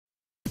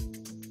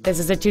This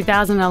is a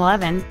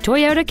 2011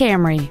 Toyota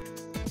Camry.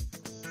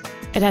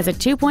 It has a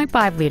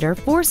 2.5-liter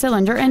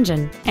four-cylinder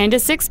engine and a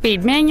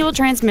 6-speed manual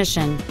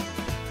transmission.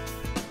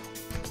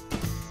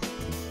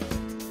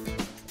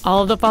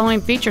 All of the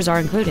following features are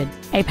included: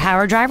 a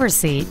power driver's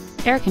seat,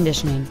 air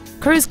conditioning,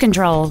 cruise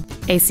control,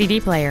 a CD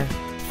player,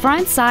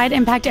 front side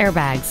impact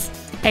airbags,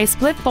 a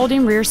split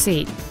folding rear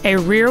seat, a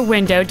rear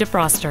window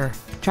defroster,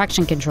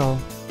 traction control,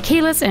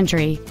 keyless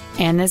entry,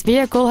 and this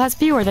vehicle has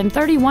fewer than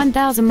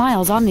 31,000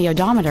 miles on the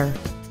odometer.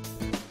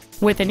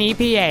 With an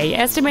EPA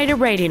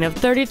estimated rating of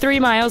 33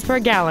 miles per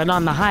gallon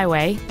on the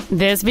highway,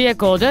 this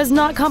vehicle does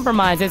not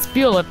compromise its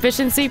fuel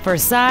efficiency for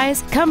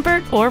size,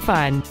 comfort, or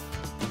fun.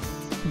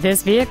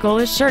 This vehicle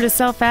is sure to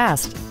sell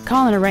fast.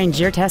 Call and arrange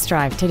your test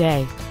drive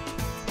today.